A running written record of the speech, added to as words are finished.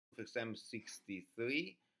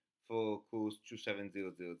exam63 for course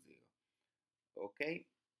 27000. Okay,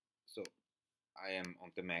 so I am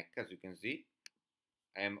on the Mac, as you can see.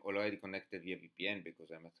 I am already connected via VPN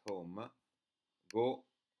because I'm at home. Go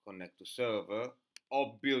connect to server.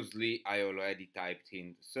 Obviously, I already typed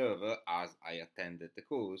in the server as I attended the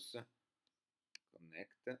course.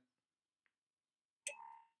 Connect.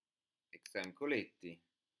 Exam Coletti.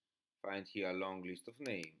 Find here a long list of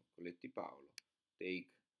names. Coletti Paolo. Take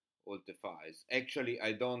all the files. Actually,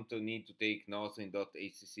 I don't need to take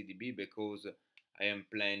nothing.hccdb because I am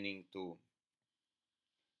planning to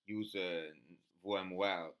use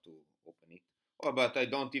VMware to open it. Oh, but I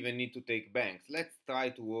don't even need to take banks. Let's try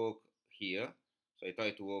to work here. So I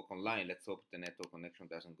try to work online. Let's hope the network connection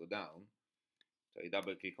doesn't go down. So I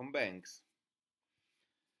double click on banks.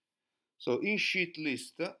 So in sheet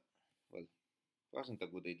list, well, wasn't a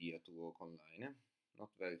good idea to work online, eh? Not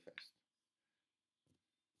very fast.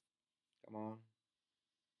 Come on.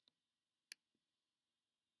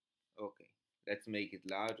 Okay, let's make it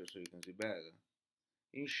larger so you can see better.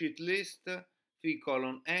 In sheet list, fill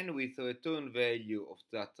column n with return value of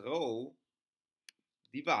that row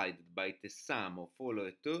divided by the sum of all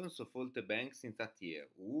returns of all the banks in that year.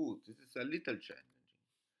 Ooh, this is a little challenging.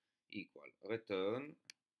 Equal return of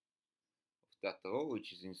that row,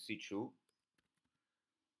 which is in C2,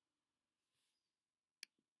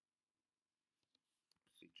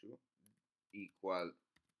 equal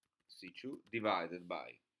C2 divided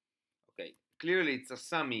by, okay, clearly it's a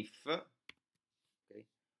sum if, okay,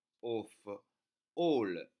 of all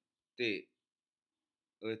the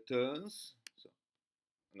returns, so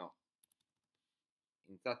no,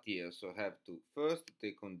 in that year, so have to first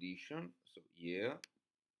take condition, so year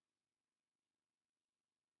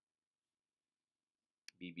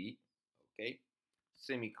BB, okay,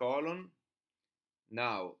 semicolon.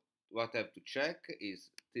 Now what I have to check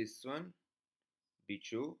is this one,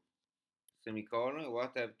 B2, semicolon.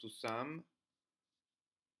 What I have to sum,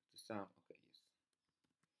 okay, yes,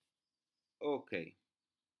 okay,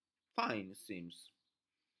 fine, seems.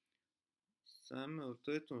 Sum,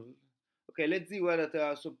 okay, let's see whether I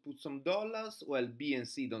also put some dollars. Well, B and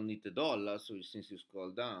C don't need the dollars, so since you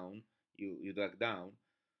scroll down, you drag down.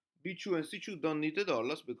 B2 and C2 don't need the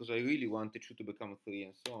dollars because I really wanted 2 to become 3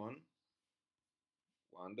 and so on.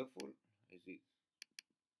 Wonderful. Is it?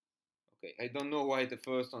 Okay, I don't know why the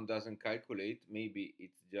first one doesn't calculate. Maybe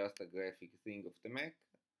it's just a graphic thing of the Mac.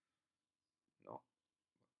 No.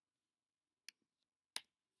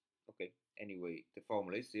 Okay, anyway, the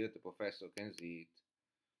formula is here. The professor can see it.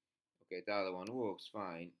 Okay, the other one works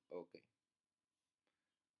fine. Okay.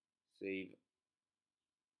 Save.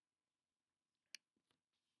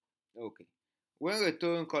 Okay. When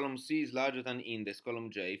return column C is larger than index column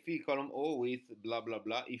J, fill column O with blah blah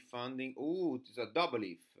blah if funding. Oh, it is a double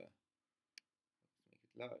if. Let's make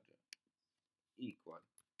it larger. Equal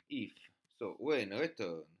if. So when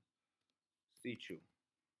return C2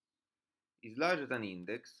 is larger than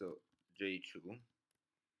index, so J2,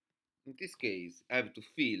 in this case I have to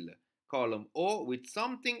fill column O with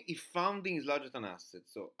something if founding is larger than asset.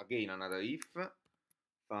 So again another if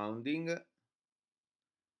founding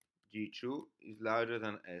G2 is larger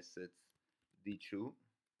than assets D2.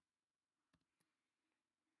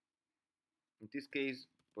 In this case,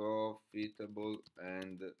 profitable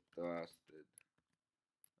and trusted.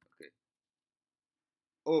 Okay.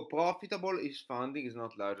 Oh, profitable is funding is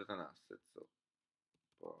not larger than assets. So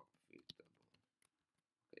profitable.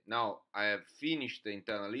 Okay. Now I have finished the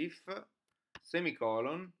internal if,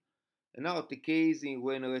 semicolon, and now the case in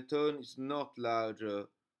when return is not larger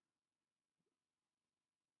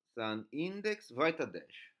than index, write a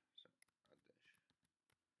dash. So, a dash.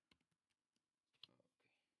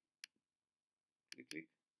 Okay. Click.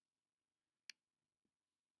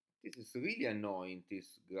 This is really annoying,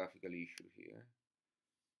 this graphical issue here.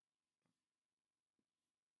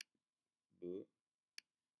 Okay,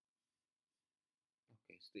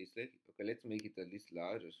 stays like, okay, let's make it at least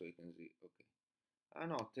larger so you can see. Okay. Ah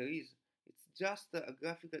no, there is, it's just a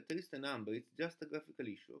graphical, there is the number, it's just a graphical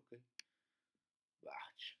issue, okay.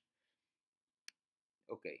 Batch.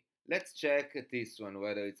 Okay, let's check this one,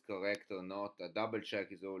 whether it's correct or not. A double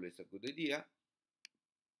check is always a good idea.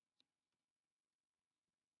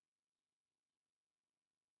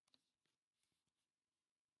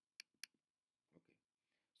 Okay,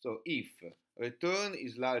 so if return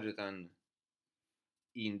is larger than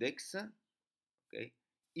index, okay,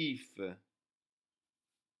 if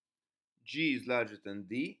G is larger than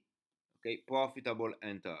D, okay, profitable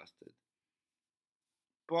and trusted.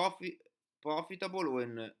 Profitable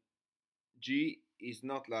when G is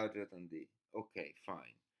not larger than D. Okay,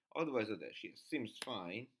 fine. Otherwise a dash, yes, seems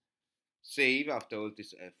fine. Save after all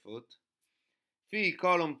this effort. Fill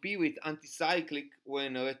column P with anticyclic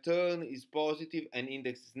when return is positive and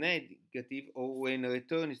index is negative, or when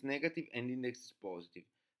return is negative and index is positive.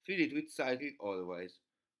 Fill it with cyclic otherwise.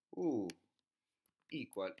 Ooh,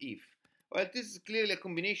 equal if. Well, this is clearly a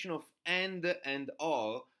combination of and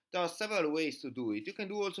or. There are several ways to do it. You can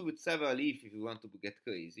do also with several if you want to get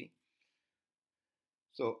crazy.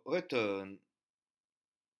 So return.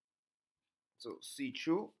 So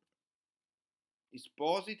C2 is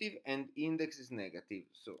positive and index is negative.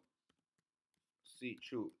 So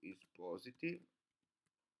C2 is positive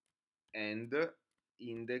and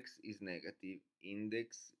index is negative.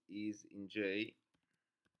 Index is in J.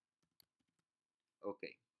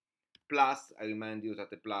 Okay. Plus, I remind you that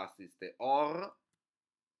the plus is the OR.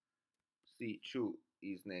 C2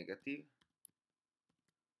 is negative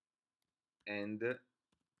and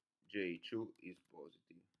J2 is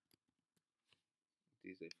positive.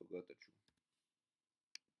 This I forgot a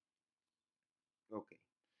 2. Okay.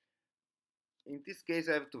 In this case,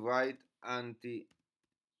 I have to write anti-cyclic.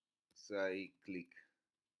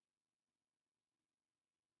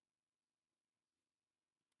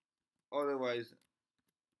 Otherwise,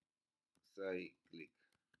 cyclic.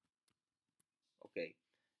 Okay.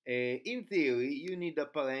 In theory, you need a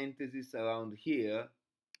parenthesis around here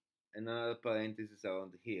and another parenthesis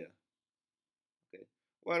around here. Okay.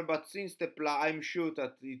 Well, but since the plus, I'm sure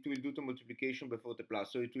that it will do the multiplication before the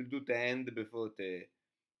plus, so it will do the and before the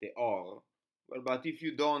or. Well, but if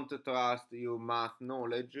you don't trust your math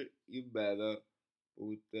knowledge, you better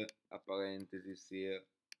put a parenthesis here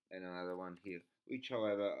and another one here, which,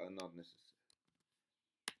 however, are not necessary.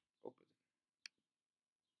 Open.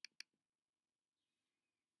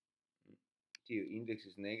 Here, index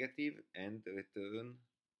is negative and return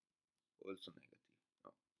also negative.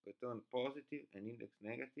 No, return positive and index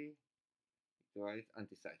negative. Right,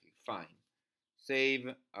 anticyclic. Fine.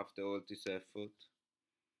 Save after all this effort.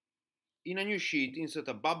 In a new sheet, insert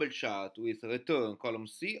a bubble chart with return column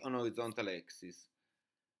C on horizontal axis.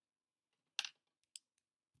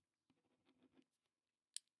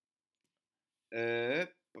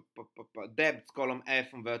 Debts column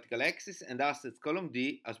F on vertical axis and assets column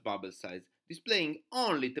D as bubble size, displaying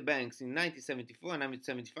only the banks in 1974 and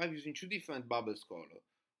 1975 using two different bubbles color.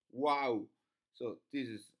 Wow! So this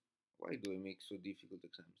is, why do I make so difficult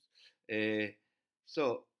exams?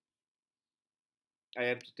 So I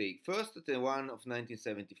have to take first the one of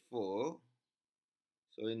 1974.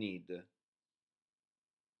 So I need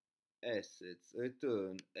assets,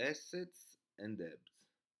 return assets and debts.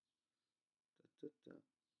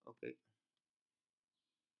 Okay.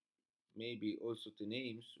 Maybe also the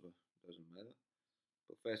names, well, doesn't matter.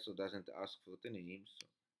 Professor doesn't ask for the names. So.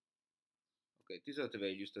 Okay, these are the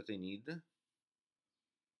values that I need.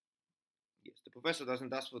 Yes, the professor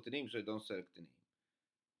doesn't ask for the name, so I don't select the name.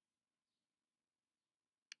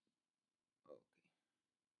 Okay.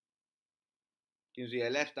 You can see I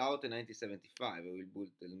left out the 1975. I will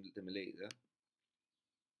put them later.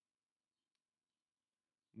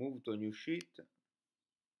 Move to a new sheet.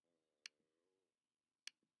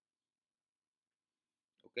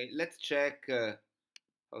 Okay, let's check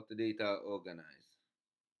how the data are organized.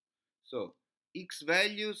 So, X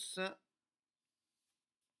values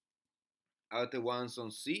are the ones on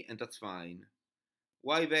C, and that's fine.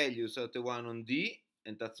 Y values are the one on D,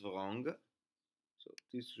 and that's wrong. So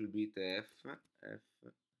this should be the F,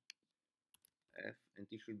 and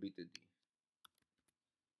this should be the D.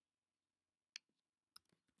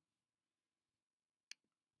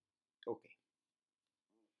 Okay.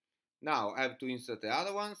 Now I have to insert the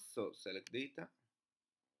other ones, so select data.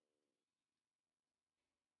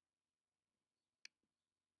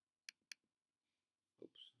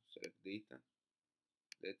 Oops, select data.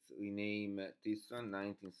 Let's rename this one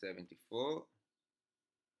 1974.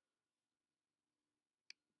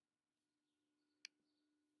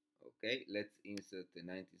 Okay, let's insert the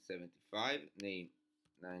 1975, name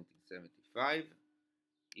 1975,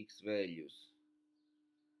 X values.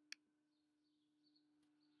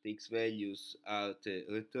 The X values are the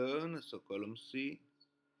return, so column C.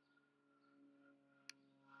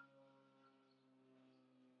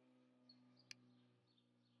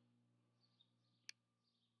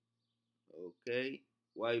 Okay,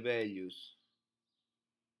 Y values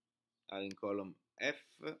are in column F.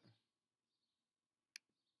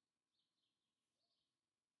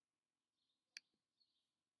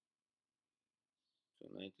 So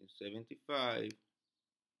 1975.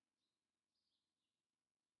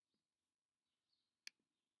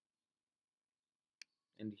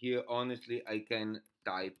 And here, honestly, I can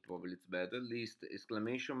type, probably it's better, list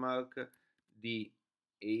exclamation mark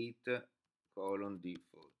D8 colon D14.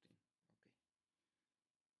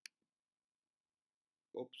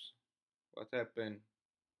 Oops, what happened?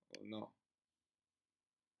 Oh no,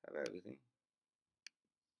 have everything.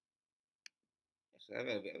 Yes,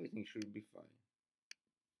 I have everything, should be fine.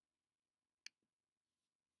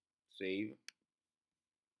 Save.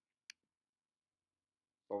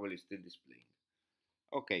 Probably still displaying.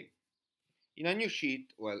 Okay. In a new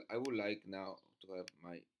sheet, well, I would like now to have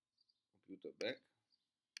my computer back.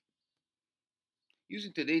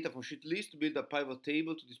 Using the data from sheet list to build a pivot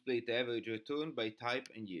table to display the average return by type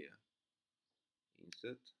and year.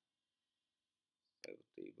 Insert. Pivot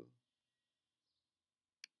table.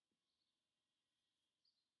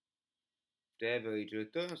 The average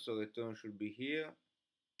return, so return should be here.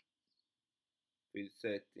 Field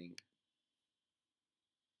setting.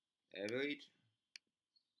 Average.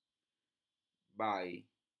 By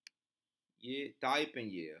year, type and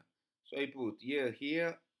year. So I put year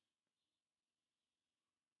here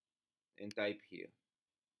and type here.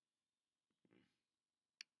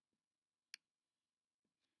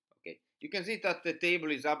 Okay, you can see that the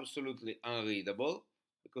table is absolutely unreadable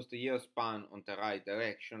because the years span on the right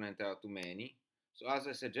direction and there are too many. So as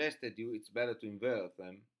I suggested you, it's better to invert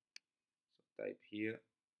them. So type here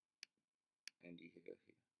and here.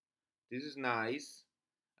 This is nice.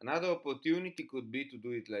 Another opportunity could be to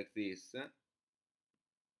do it like this.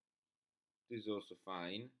 This is also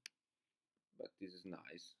fine, but this is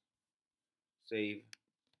nice. Save.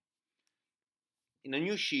 In a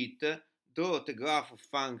new sheet, draw the graph of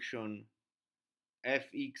function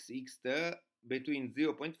fxx there between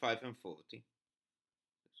 0.5 and 40.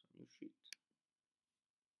 That's a new sheet.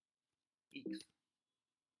 X.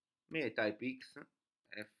 May I type x?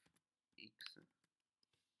 Fx.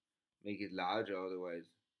 Make it larger otherwise.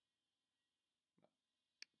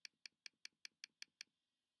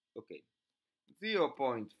 Okay.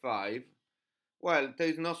 0.5. Well, there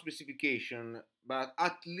is no specification, but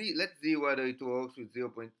at least let's see whether it works with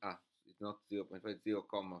 0. It's not 0.5,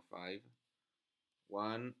 0.5.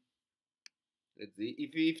 1. Let's see.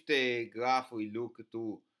 If the graph will look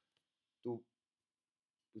too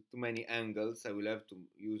with too many angles, I will have to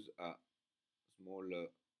use a smaller,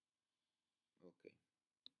 okay,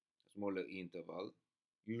 a smaller interval.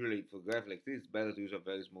 Usually for graph like this, it's better to use a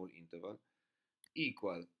very small interval.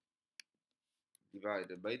 Equal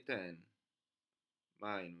divided by 10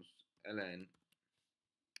 minus ln.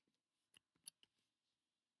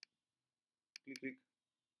 Click.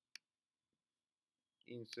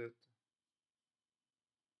 Insert.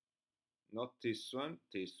 Not this one,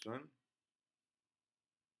 this one.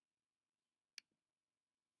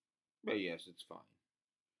 But yes, it's fine.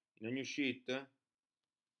 In a new sheet,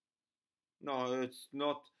 no, it's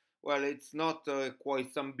not. Well, it's not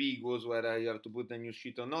quite ambiguous whether you have to put a new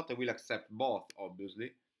sheet or not. I will accept both,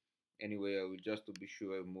 obviously. Anyway, I will just to be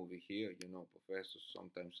sure I move it here. You know, professors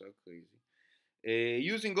sometimes are crazy.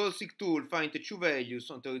 Using goal-seek tool, find the two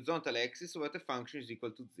values on the horizontal axis where the function is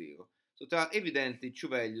equal to 0. So there are evidently two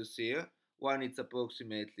values here. One is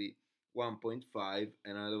approximately 1.5,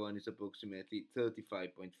 another one is approximately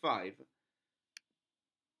 35.5.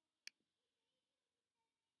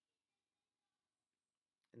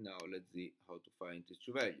 And now let's see how to find these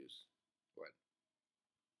two values. Well,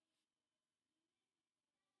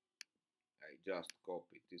 I just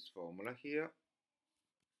copied this formula here.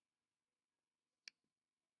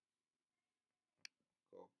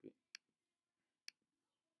 Copy.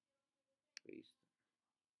 Paste.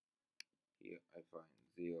 Here I find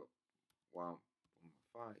 0,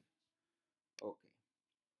 1.5. Okay.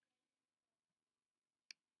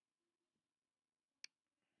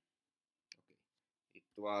 It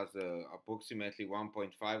was approximately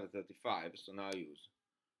 1.5 or 35, so now I use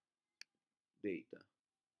data.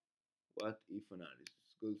 What if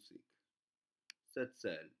analysis? Goal seek. Set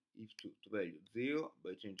cell if to value 0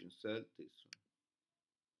 by changing cell this one.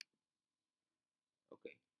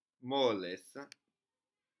 Okay, more or less.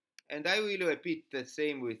 And I will repeat the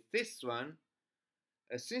same with this one.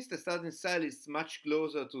 Since the starting cell is much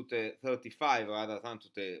closer to the 35 rather than to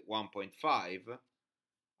the 1.5,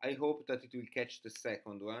 I hope that it will catch the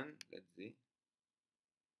second one. Let's see.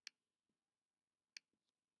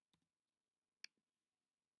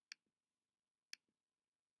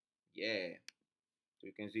 Yeah, so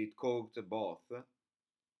you can see it coded both. Okay,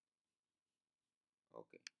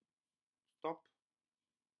 stop.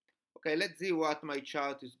 Okay, let's see what my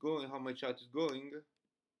chart is going, how my chart is going.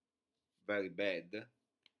 Very bad.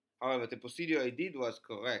 However, the procedure I did was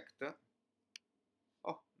correct.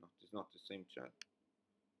 Oh, no, it's not the same chart.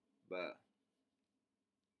 But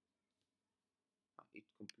it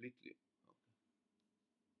completely.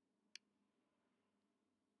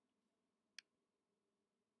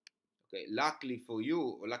 Okay, luckily for you,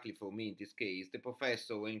 or luckily for me in this case, the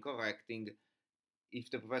professor, when correcting,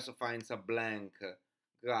 if the professor finds a blank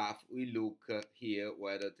graph, we look here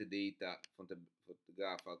whether the data from the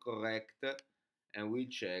graph are correct, and we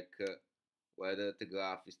check whether the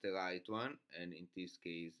graph is the right one, and in this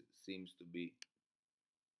case seems to be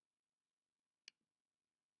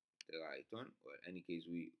the right one. Well, in any case,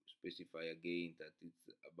 we specify again that it's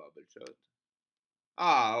a bubble chart.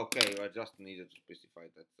 Ah, okay, I just needed to specify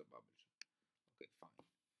that's a bubble chart. Okay, fine.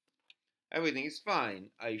 Everything is fine.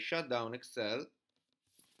 I shut down Excel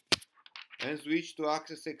and switch to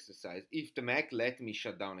Access Exercise. If the Mac let me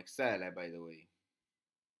shut down Excel, by the way.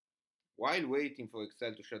 While waiting for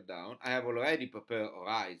Excel to shut down, I have already prepared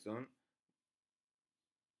Horizon.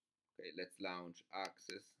 Okay, let's launch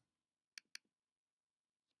Access.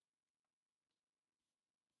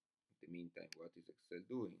 In the meantime, what is Excel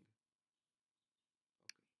doing?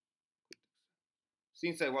 Okay, quit Excel.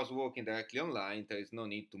 Since I was working directly online, there is no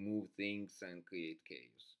need to move things and create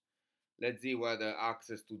chaos. Let's see whether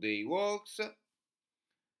Access today works.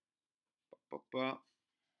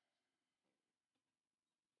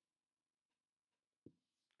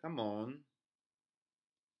 Come on.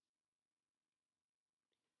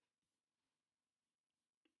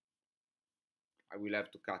 I will have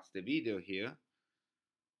to cut the video here.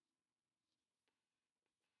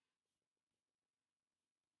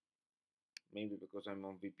 Maybe because I'm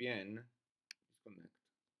on VPN. Disconnect.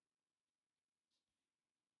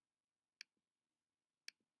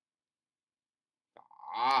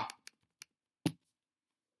 Ah!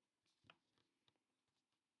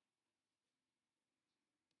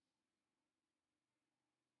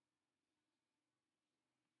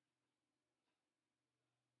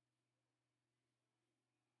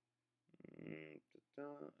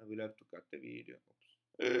 I will have to cut the video.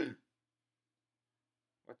 Oops.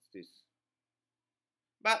 What's this?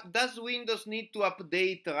 But does Windows need to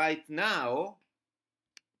update right now?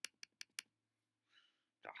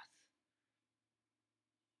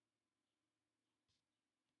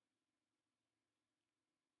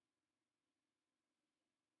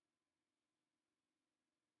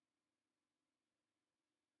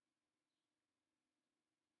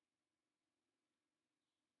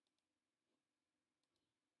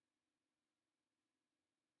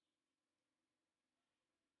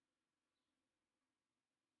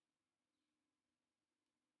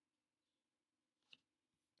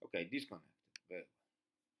 Okay, disconnected. Very well.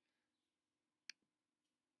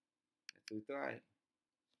 Let's retry.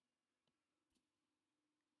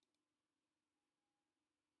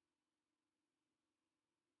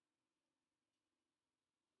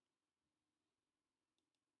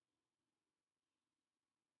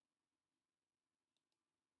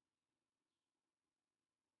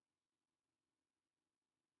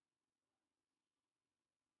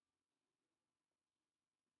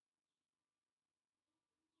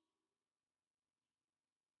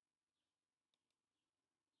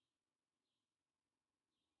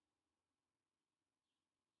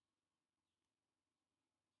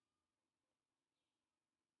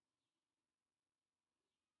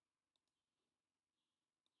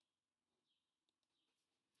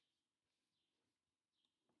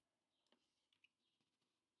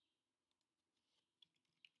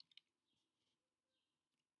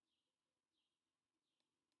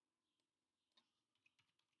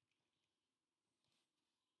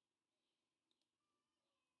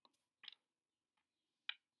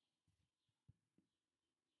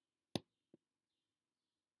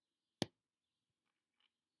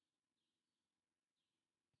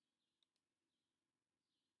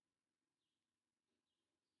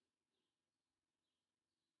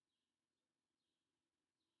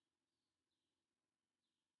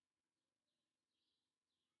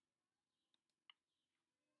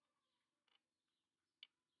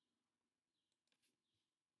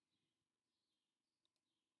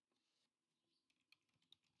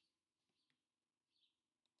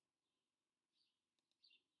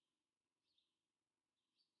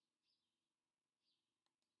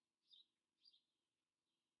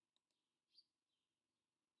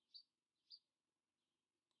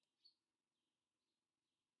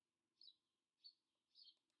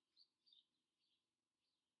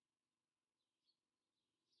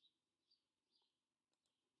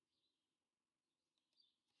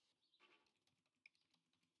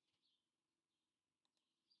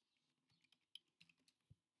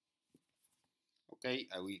 Okay,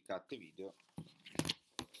 I will cut the video.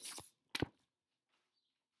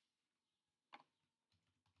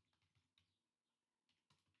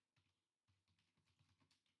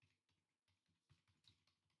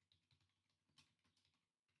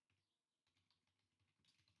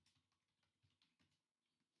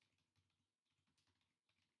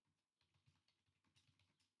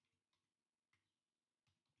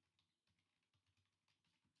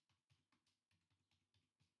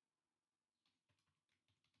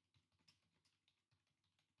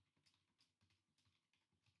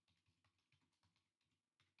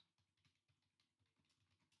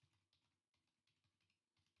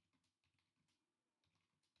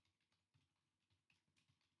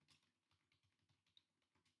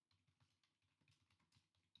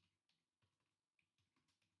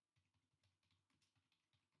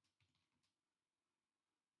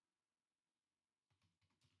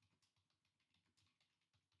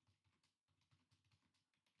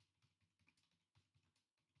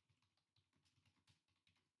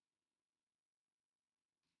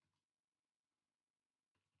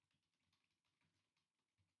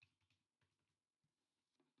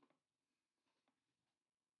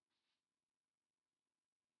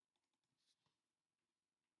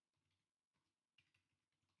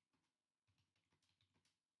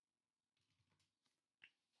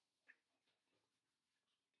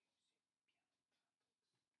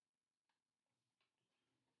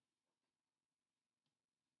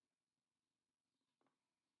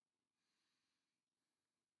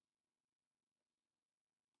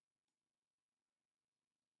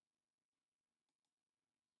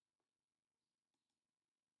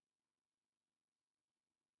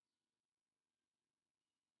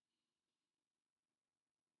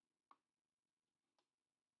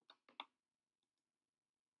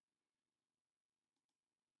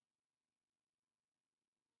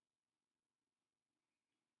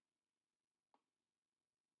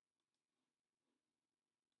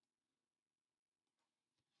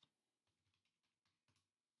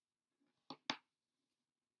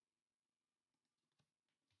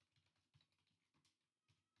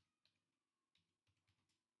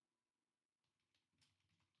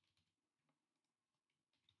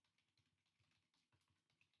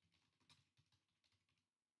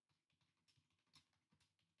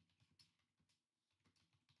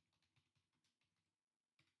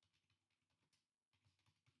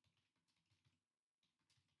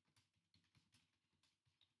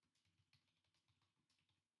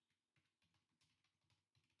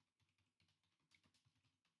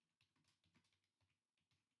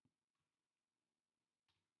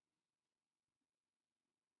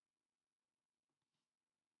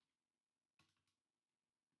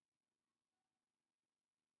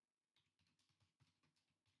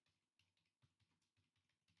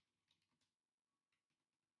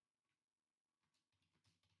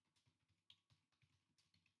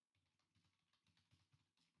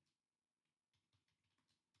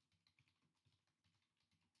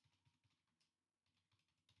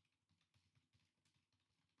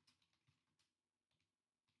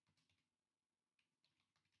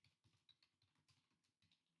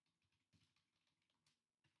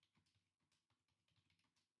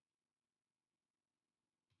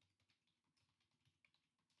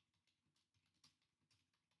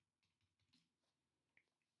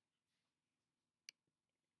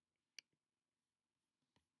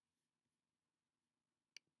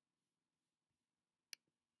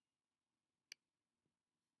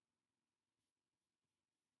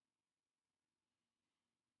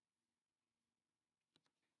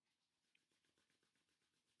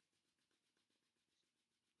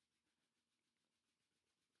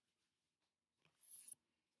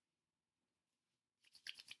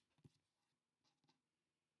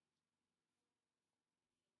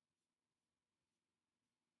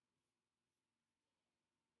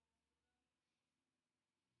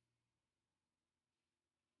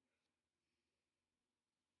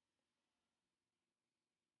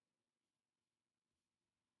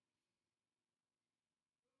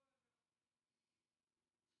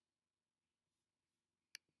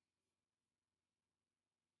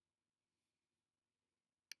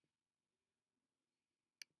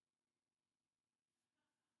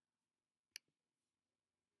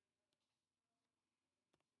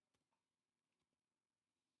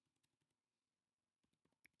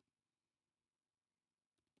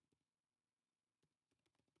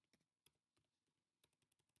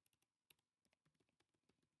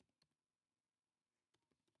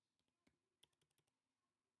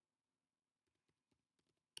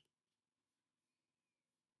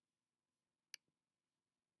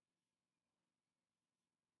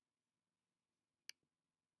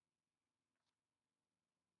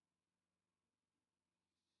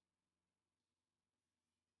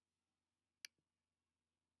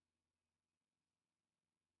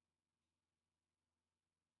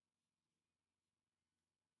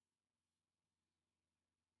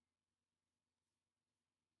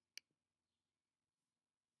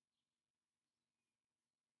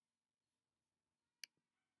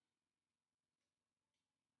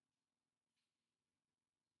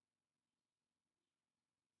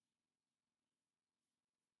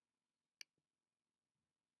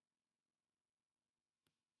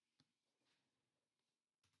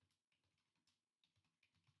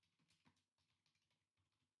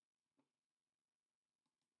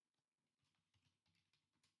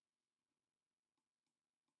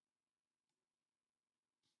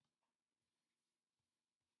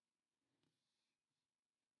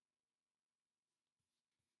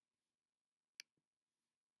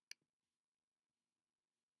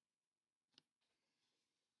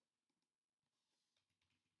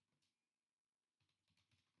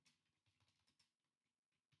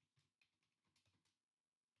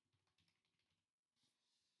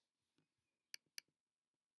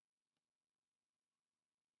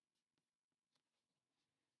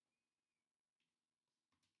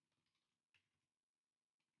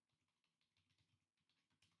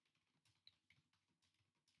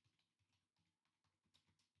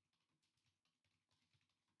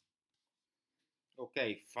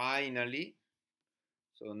 Okay, finally.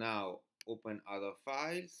 So now open other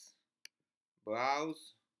files,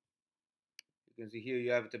 browse. You can see here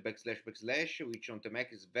you have the \\, which on the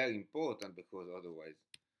Mac is very important because otherwise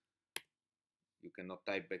you cannot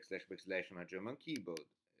type \\, on a German keyboard.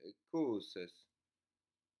 Courses,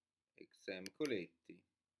 exam Coletti.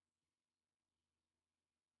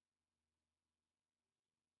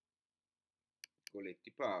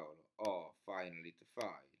 Coletti Paolo. Oh, finally the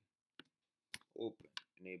file. Open,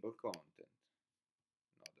 enable content.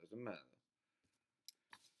 No, doesn't matter.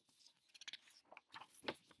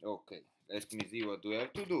 Okay, let me see what we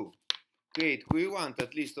have to do. Create query want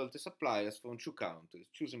at least all the suppliers from 2 countries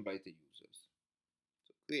chosen by the users.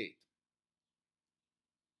 So create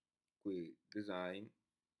query design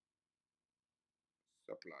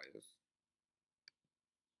suppliers.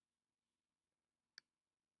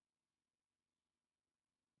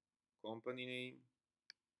 Company name,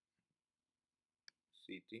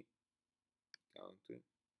 city, country.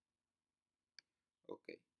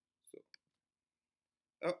 Okay, so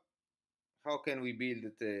how can we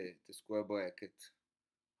build the square bracket?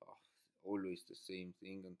 Oh, always the same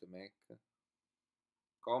thing on the Mac.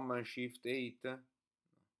 Command Shift 8.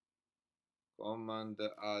 Command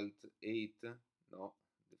Alt 8. No,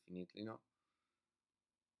 definitely no.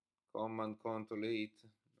 Command Control 8.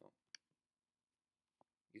 No.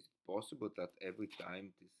 Is it possible that every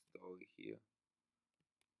time this story here?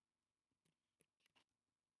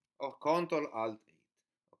 Or Control Alt 8.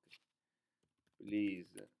 Okay. Please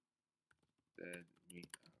tell me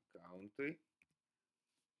a country.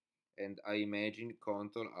 And I imagine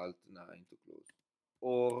Control Alt 9 to close.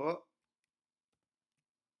 Or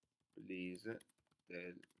please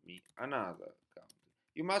tell me another country.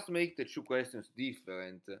 You must make the 2 questions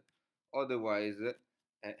different. Otherwise,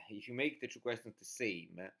 if you make the 2 questions the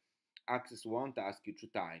same, Access won't ask you 2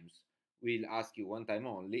 times. Will ask you 1 time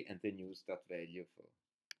only, and then use that value for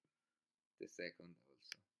the second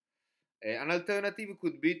also. An alternative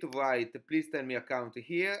could be to write, please tell me a country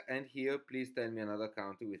here, and here, please tell me another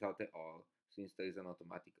country without the or, since there is an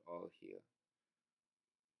automatic or here.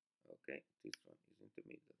 Okay, this one is in the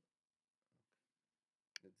middle.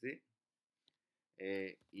 That's it.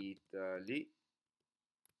 Italy,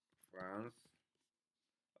 France.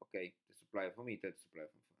 Okay, the supplier from Italy, the supplier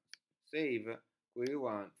from France. Save, query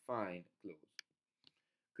 1, find, close.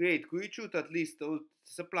 Create query shoot at least all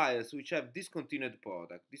suppliers which have discontinued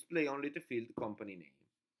product. Display only the field company name.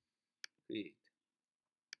 Create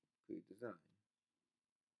design.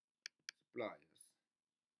 Suppliers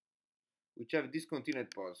which have discontinued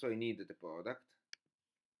product. So I need the product.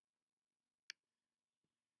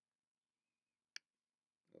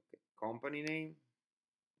 Okay, company name.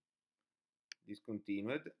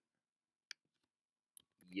 Discontinued.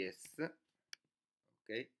 Yes.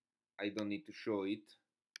 Okay, I don't need to show it.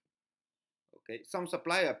 Okay, some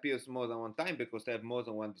supplier appears more than 1 time because they have more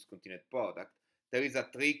than 1 discontinued product. There is a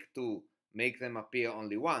trick to make them appear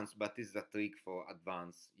only once, but this is a trick for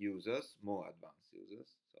advanced users, more advanced users.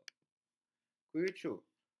 So, query true,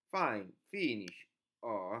 fine, finish,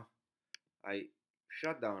 or I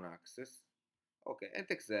shut down access. Okay, and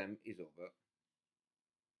exam is over.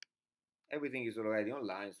 Everything is already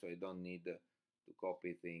online, so I don't need to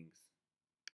copy things